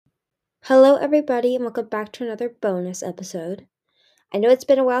Hello, everybody, and welcome back to another bonus episode. I know it's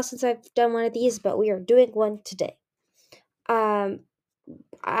been a while since I've done one of these, but we are doing one today. Um,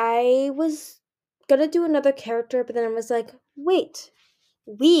 I was gonna do another character, but then I was like, wait,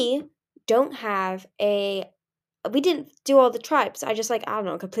 we don't have a. We didn't do all the tribes. I just, I don't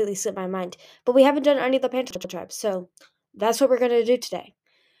know, completely slipped my mind. But we haven't done any of the Panther tribes, so that's what we're gonna do today.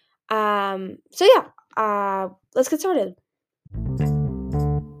 So yeah, let's get started.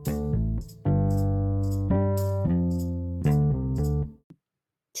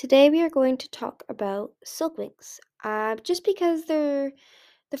 Today we are going to talk about Silkwings. Just because they're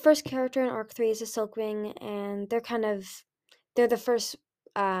the first character in Arc 3 is a Silkwing, and they're the first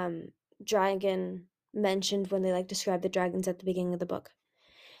um, dragon mentioned when they describe the dragons at the beginning of the book.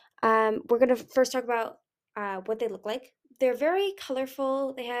 We're gonna first talk about what they look like. They're very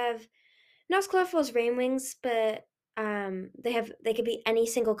colorful. They have not as colorful as rain wings, but they could be any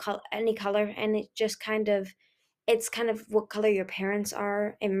color, and it's kind of what color your parents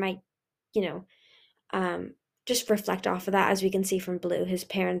are. It might, you know, um, just reflect off of that, as we can see from Blue. His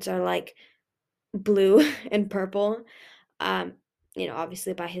parents are like blue and purple, um,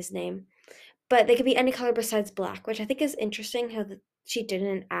 obviously by his name. But they could be any color besides black, which I think is interesting how she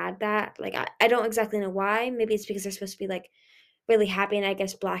didn't add that. I don't exactly know why. Maybe it's because they're supposed to be really happy, and I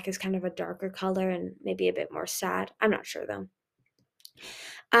guess black is kind of a darker color and maybe a bit more sad. I'm not sure though.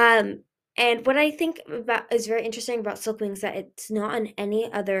 Um, and what I think about is very interesting about Silkwings that it's not on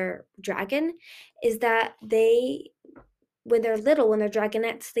any other dragon is that when they're little, when they're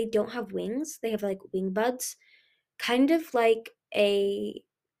dragonets, they don't have wings. They have wing buds, kind of like a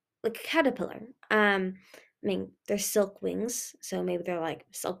caterpillar. I mean, they're silk wings, so maybe they're like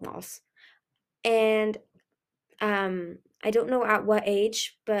silk moths. And I don't know at what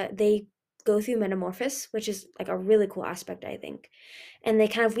age, but they go through metamorphosis, which is like a really cool aspect, I think. And they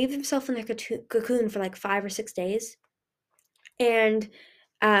kind of weave themselves in their cocoon for like 5 or 6 days. And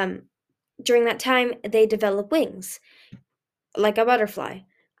um, during that time, they develop wings, like a butterfly.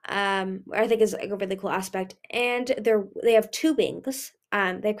 I think is like a really cool aspect. And they have two wings. They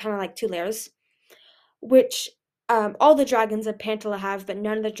have kind of like two layers, which all the dragons of Pantala have, but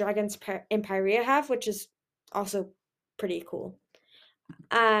none of the dragons in Pyrea have, which is also pretty cool.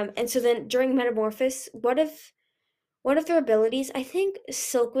 And so then during Metamorphosis, what if their abilities? I think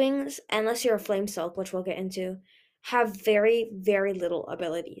Silkwings, unless you're a Flame Silk, which we'll get into, have very, very little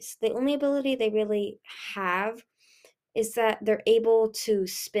abilities. The only ability they really have is that they're able to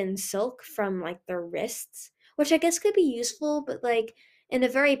spin silk from their wrists, which I guess could be useful, but in a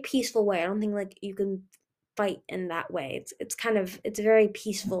very peaceful way. I don't think you can fight in that way. It's very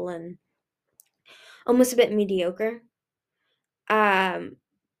peaceful and almost a bit mediocre. Um,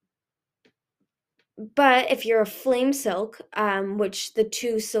 but if you're a flame silk, which the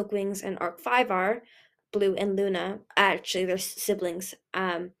two Silkwings in Arc 5 are, Blue and Luna, actually they're siblings,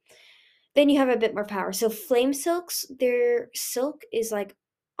 then you have a bit more power. So flame silks, their silk is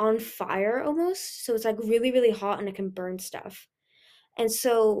on fire almost. So it's really, really hot and it can burn stuff. And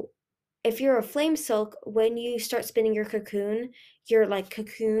so if you're a flame silk, when you start spinning your cocoon, your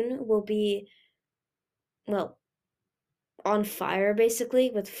cocoon will be, well, on fire basically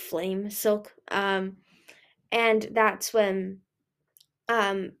with flame silk. And that's when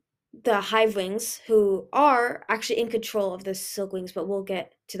um the hive wings, who are actually in control of the silk wings, but we'll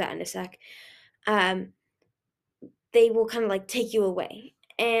get to that in a sec. Um they will kind of take you away.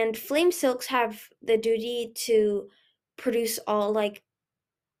 And flame silks have the duty to produce all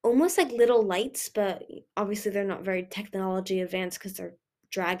almost like little lights, but obviously they're not very technology advanced because they're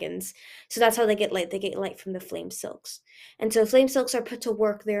dragons. So that's how they get light. They get light from the flame silks. And so flame silks are put to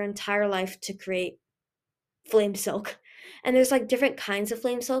work their entire life to create flame silk. And there's different kinds of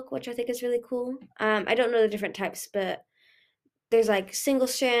flame silk, which I think is really cool. I don't know the different types, but there's single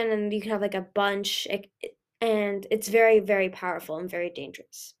strand, and you can have a bunch, and it's very, very powerful and very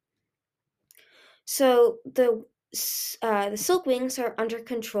dangerous. So the silk wings are under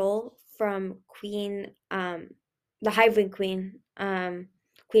control from the hive wing queen,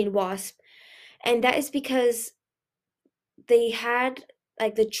 Queen Wasp, and that is because they had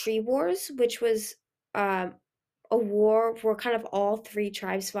the tree wars, which was um a war where kind of all three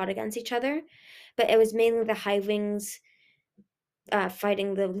tribes fought against each other, but it was mainly the hive wings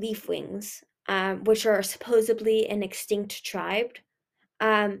fighting the leaf wings, which are supposedly an extinct tribe.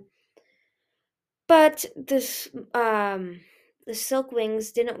 Um, but the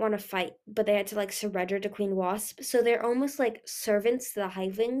Silkwings didn't want to fight, but they had to surrender to Queen Wasp. So they're almost like servants to the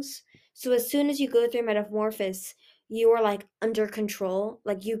Hivewings. So as soon as you go through Metamorphosis, you are under control.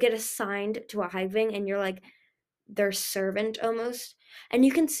 You get assigned to a Hivewing, and you're their servant almost. And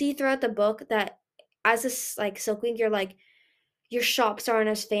you can see throughout the book that as like Silkwing, you're like your shops aren't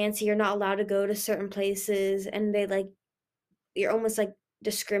as fancy. You're not allowed to go to certain places, and they like you're almost like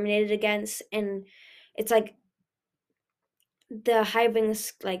discriminated against. And it's like the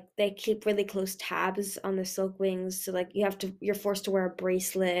Hivings, like they keep really close tabs on the Silkwings, so like you're forced to wear a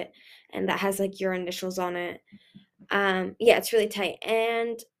bracelet, and that has like your initials on it. Yeah, it's really tight.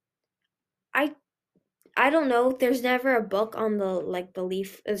 And I I don't know. There's never a book on the like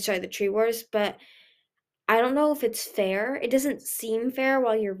the Tree Wars, but I don't know if it's fair. It doesn't seem fair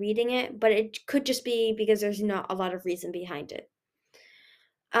while you're reading it, but it could just be because there's not a lot of reason behind it.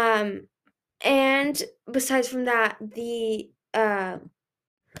 Um, and besides from that, the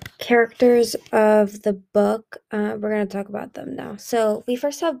characters of the book, we're gonna talk about them now. So we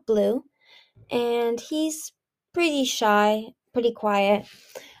first have Blue, and he's pretty shy, pretty quiet.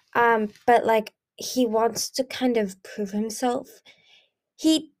 But like he wants to kind of prove himself.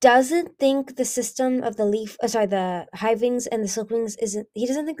 He doesn't think the system of the Hivings and the Silkwings isn't. He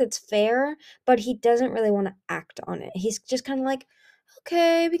doesn't think it's fair, but he doesn't really want to act on it. He's just kind of like,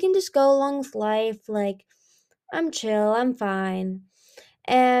 okay, we can just go along with life. Like, I'm chill, I'm fine.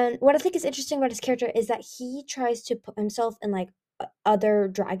 And what I think is interesting about his character is that he tries to put himself in like other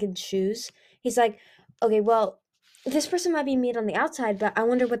dragons' shoes. He's like, okay, well, this person might be mean on the outside, but I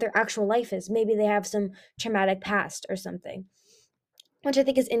wonder what their actual life is. Maybe they have some traumatic past or something, which I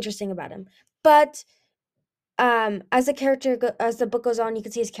think is interesting about him. But as the book goes on, you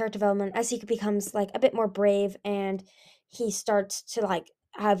can see his character development as he becomes like a bit more brave, and he starts to like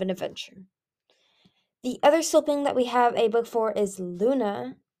have an adventure. The other Silping that we have a book for is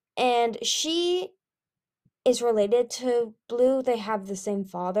Luna, and she is related to Blue. They have the same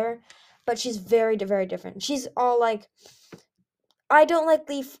father, but she's very, very different. She's all like, I don't like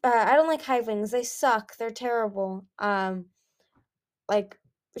Hivings. They suck. They're terrible. Like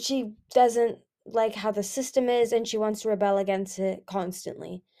she doesn't like how the system is, and she wants to rebel against it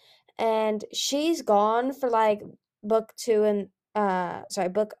constantly. And she's gone for like book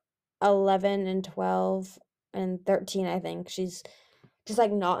 11 and 12 and 13, I think. She's just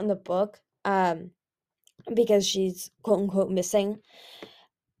like not in the book. Because she's quote unquote missing.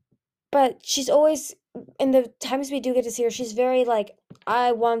 But she's always in the times we do get to see her, she's very like,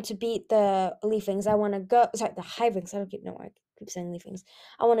 I want to beat the Leafings. I want to go. Sorry, the Hivings. I don't keep no. I keep saying Leafings.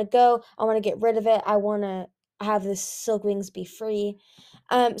 I want to go. I want to get rid of it. I want to have the Silkwings be free.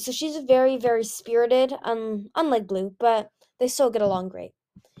 So she's very very spirited. Unlike Blue, but they still get along great.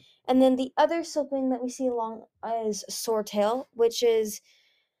 And then the other Silkwing that we see along is Swordtail, which is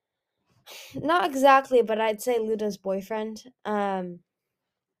not exactly, but I'd say Luda's boyfriend.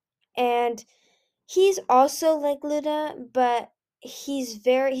 And he's also like Luna, but he's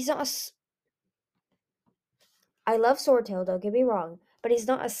not I love Swordtail, don't get me wrong, but he's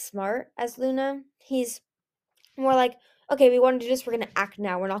not as smart as Luna. He's more like, okay, we want to do this, we're gonna act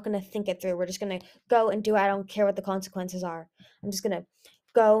now. We're not gonna think it through. We're just gonna go and do it. I don't care what the consequences are. I'm just gonna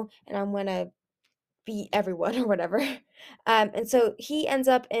go and I'm gonna beat everyone or whatever. And so he ends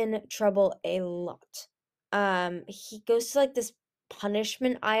up in trouble a lot. He goes to like this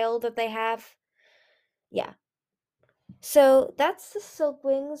punishment aisle that they have. Yeah. So that's the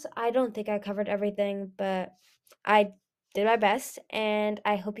Silkwings. I don't think I covered everything, but I did my best, and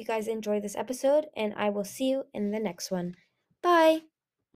I hope you guys enjoyed this episode, and I will see you in the next one. Bye.